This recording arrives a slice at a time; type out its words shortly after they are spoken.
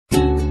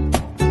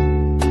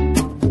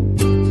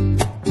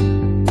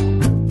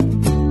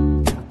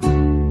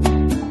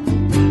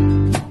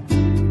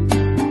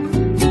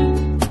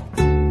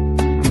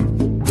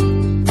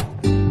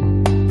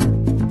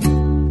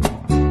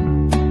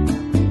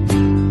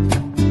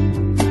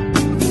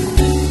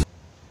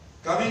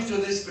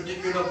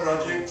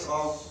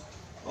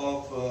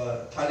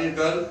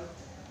Thalirgal,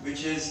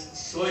 which is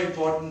so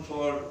important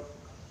for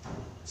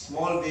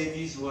small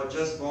babies who are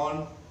just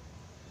born,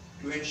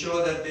 to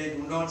ensure that they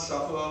do not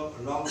suffer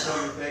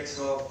long-term effects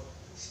of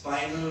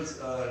spinal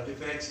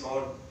defects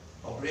or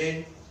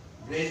brain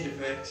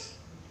defects.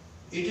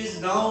 It is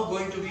now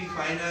going to be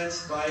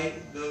financed by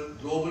the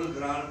global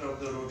grant of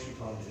the Rotary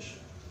Foundation.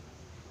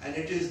 And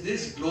it is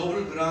this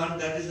global grant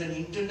that is an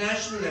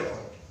international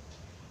effort.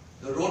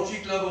 The Rotary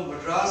Club of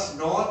Madras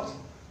North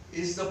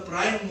is the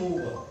prime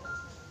mover.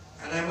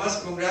 And I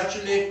must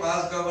congratulate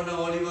past Governor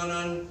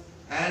Olivanan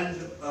and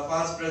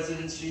past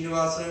President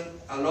Srinivasan,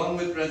 along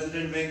with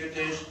President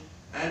Venkatesh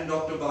and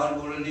Dr. Bal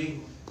Murali,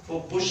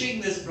 for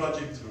pushing this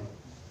project through.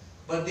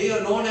 But they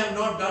alone have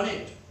not done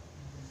it.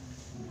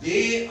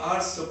 They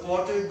are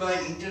supported by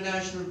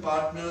international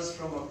partners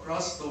from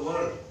across the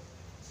world.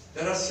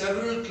 There are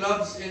several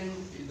clubs in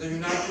the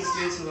United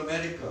States of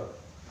America,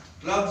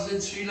 clubs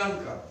in Sri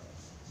Lanka.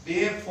 They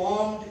have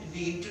formed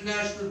the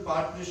international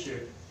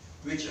partnership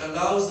which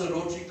allows the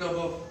Rotary Club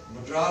of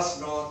Madras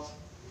North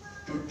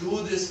to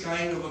do this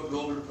kind of a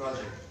global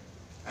project.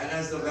 And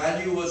as the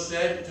value was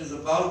said, it is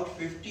about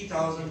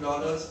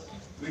 $50,000,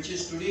 which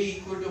is today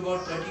equal to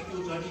about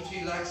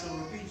 33 lakhs of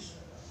rupees.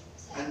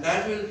 And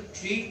that will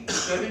treat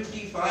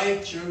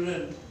 75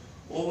 children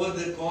over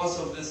the course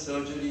of these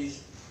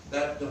surgeries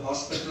that the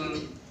hospital,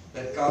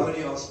 that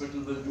Kauvery Hospital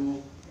will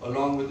do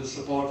along with the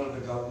support of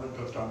the Government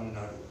of Tamil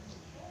Nadu.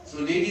 So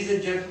ladies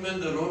and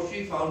gentlemen, the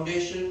Rotary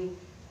Foundation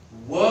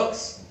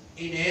works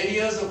in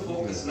areas of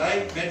focus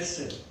like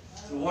medicine.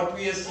 So what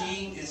we are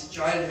seeing is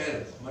child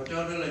health,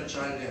 maternal and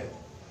child health.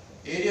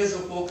 Areas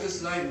of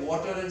focus like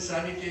water and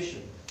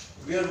sanitation.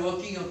 We are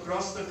working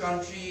across the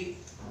country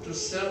to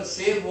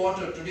save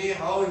water. Today,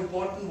 how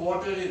important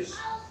water is.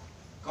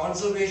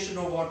 Conservation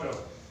of water.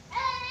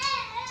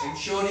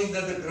 Ensuring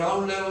that the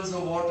ground levels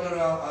of water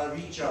are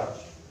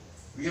recharged.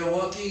 We are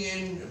working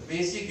in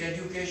basic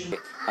education.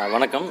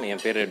 வணக்கம்,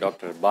 என் பேர்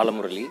doctor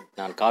Balamurali.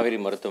 நான் காவேரி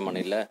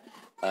மருத்துவமனையில்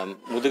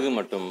முதுகு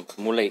மற்றும்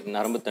மூளை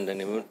நரம்பு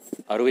தண்டு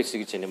அறுவை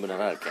சிகிச்சை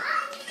நிபுணராக இருக்கேன்.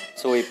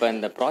 ஸோ இப்போ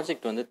இந்த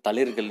ப்ராஜெக்ட் வந்து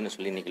தளிர்கள்னு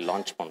சொல்லி இன்றைக்கி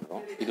லான்ச்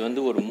பண்ணுறோம். இது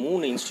வந்து ஒரு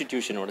 3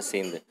 இன்ஸ்டிடியூஷனோட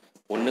சேர்ந்து,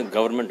 ஒன்று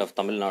கவர்மெண்ட் ஆஃப்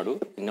தமிழ்நாடு,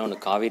 இன்னொன்று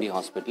காவேரி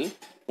ஹாஸ்பிட்டல்,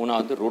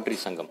 மூணாவது ரோட்டரி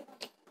சங்கம்.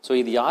 ஸோ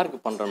இது யாருக்கு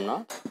பண்ணுறோம்னா,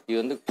 இது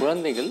வந்து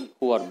குழந்தைகள்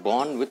who are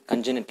born with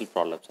congenital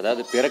problems,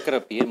 அதாவது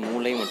பிறக்கிறப்பயே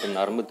மூளை மற்றும்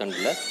நரம்பு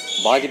தண்டில்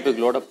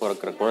பாதிப்புகளோடு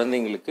பிறக்கிற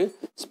குழந்தைங்களுக்கு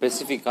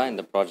ஸ்பெசிஃபிக்காக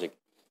இந்த ப்ராஜெக்ட்.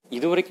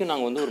 இது வரைக்கும்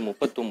நாங்கள் வந்து ஒரு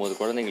 39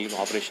 குழந்தைங்களுக்கு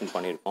ஆப்ரேஷன்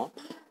பண்ணியிருக்கோம்.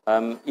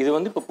 இது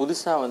வந்து இப்போ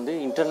புதுசாக வந்து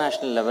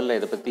இன்டர்நேஷ்னல் லெவலில்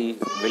இதை பற்றி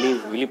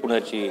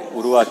விழிப்புணர்ச்சி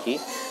உருவாக்கி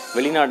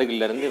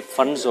வெளிநாடுகள்லேருந்து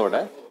ஃபண்ட்ஸோட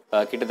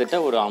கிட்டத்தட்ட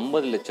ஒரு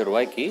 50 லட்சம்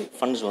ரூபாய்க்கு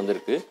ஃபண்ட்ஸ்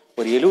வந்திருக்கு.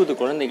 ஒரு 70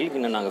 குழந்தைகளுக்கு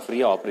இன்னும் நாங்கள்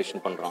ஃப்ரீயாக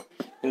ஆப்ரேஷன் பண்ணுறோம்.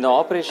 இந்த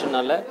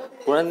ஆப்ரேஷனால்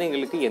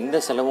குழந்தைங்களுக்கு எந்த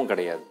செலவும்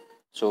கிடையாது.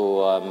 So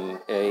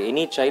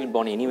any child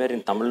born anywhere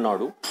இன்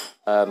தமிழ்நாடு,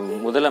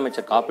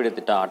 முதலமைச்சர் காப்பீடு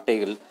திட்ட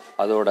அட்டைகள்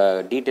அதோட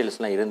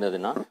டீட்டெயில்ஸ்லாம்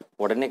இருந்ததுன்னா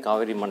உடனே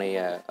காவேரி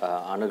மனையை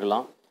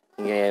அணுகலாம்.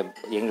 இங்கே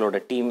எங்களோட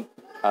டீம்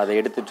அதை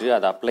எடுத்துகிட்டு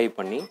அதை அப்ளை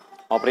பண்ணி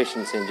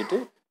ஆப்ரேஷன் செஞ்சுட்டு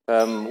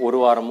ஒரு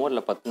வாரமோ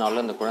இல்லை 10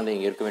 நாளில் அந்த குழந்தை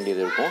இங்கே இருக்க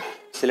வேண்டியது இருக்கும்.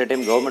 சில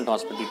டைம் கவர்மெண்ட்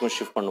ஹாஸ்பிட்டலுக்கும்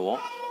ஷிஃப்ட் பண்ணுவோம்.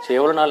 ஸோ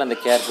எவ்வளோ நாள் அந்த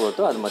கேர்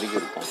போகிறதோ அது மாதிரி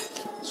இருக்கும்.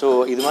 ஸோ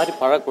இது மாதிரி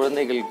பல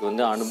குழந்தைகளுக்கு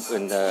வந்து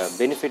இந்த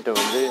பெனிஃபிட்டை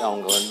வந்து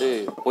அவங்க வந்து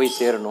போய்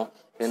சேரணும்.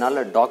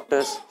 இதனால்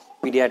டாக்டர்ஸ்,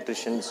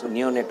 பீடியாட்ரிஷியன்ஸ்,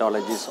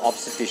 நியோனெட்டாலஜிஸ்ட்,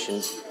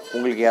 ஆப்ஸ்டிஷியன்ஸ்,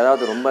 உங்களுக்கு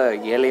ஏதாவது ரொம்ப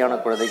ஏழையான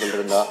குழந்தைகள்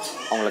இருந்தால்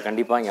அவங்கள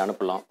கண்டிப்பாக இங்கே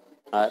அனுப்பலாம்.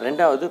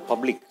 ரெண்டாவது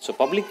பப்ளிக். ஸோ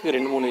பப்ளிக்கு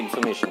 2-3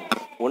 இன்ஃபர்மேஷன்.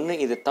 ஒன்று,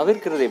 இதை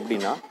தவிர்க்கிறது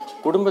எப்படின்னா,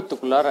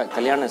 குடும்பத்துக்குள்ளார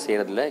கல்யாணம்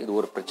செய்கிறதுல இது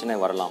ஒரு பிரச்சனை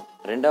வரலாம்.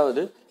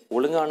 ரெண்டாவது,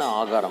 ஒழுங்கான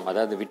ஆகாரம்,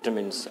 அதாவது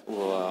விட்டமின்ஸ்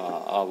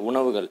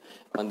உணவுகள்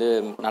வந்து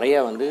நிறையா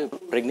வந்து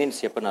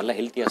ப்ரெக்னென்சி அப்போ நல்லா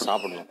ஹெல்த்தியாக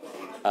சாப்பிடணும்.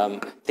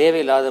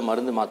 தேவையில்லாத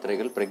மருந்து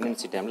மாத்திரைகள்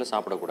ப்ரெக்னென்சி டைமில்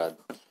சாப்பிடக்கூடாது.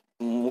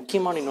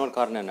 முக்கியமான இன்னொரு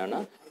காரணம்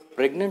என்னென்னா,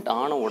 ப்ரெக்னென்ட்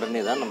ஆன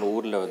உடனே தான் நம்ம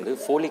ஊரில் வந்து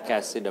ஃபோலிக்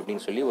ஆசிட்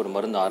அப்படின்னு சொல்லி ஒரு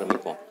மருந்து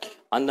ஆரம்பிப்போம்.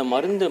 அந்த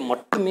மருந்து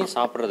மட்டுமே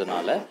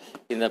சாப்பிட்றதுனால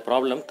இந்த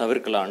ப்ராப்ளம்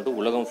தவிர்க்கலான்ட்டு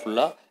உலகம்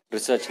ஃபுல்லாக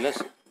ரிசர்ச்சில்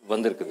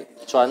வந்திருக்குது.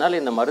 ஸோ அதனால்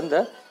இந்த மருந்தை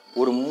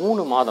ஒரு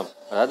 3 மாதம்,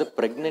 அதாவது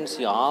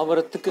ப்ரெக்னென்சி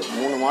ஆகிறதுக்கு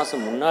 3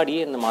 மாதம்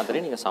முன்னாடியே இந்த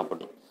மாத்திரையை நீங்கள்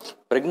சாப்பிடணும்.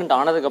 ப்ரெக்னென்ட்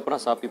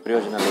ஆனதுக்கப்புறம் சாப்பிட்டு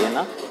பிரயோஜனம் இல்லை.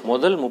 ஏன்னா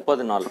முதல்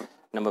 30 நாள்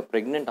நம்ம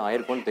ப்ரெக்னென்ட்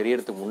ஆயிருக்கோன்னு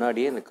தெரியறதுக்கு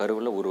முன்னாடியே இந்த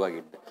கருவில்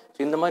உருவாகிடுது. ஸோ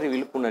இந்த மாதிரி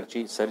விழிப்புணர்ச்சி,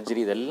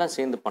 சர்ஜரி இதெல்லாம்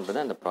சேர்ந்து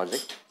பண்ணுறது இந்த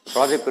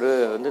ப்ராஜெக்ட் பேர்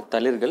வந்து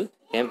தளிர்கள்.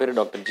 என் பேர்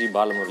டாக்டர் ஜி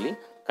பாலமுரளி.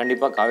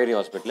 கண்டிப்பாக காவேரி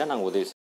ஹாஸ்பிட்டலில் நாங்கள் உதவி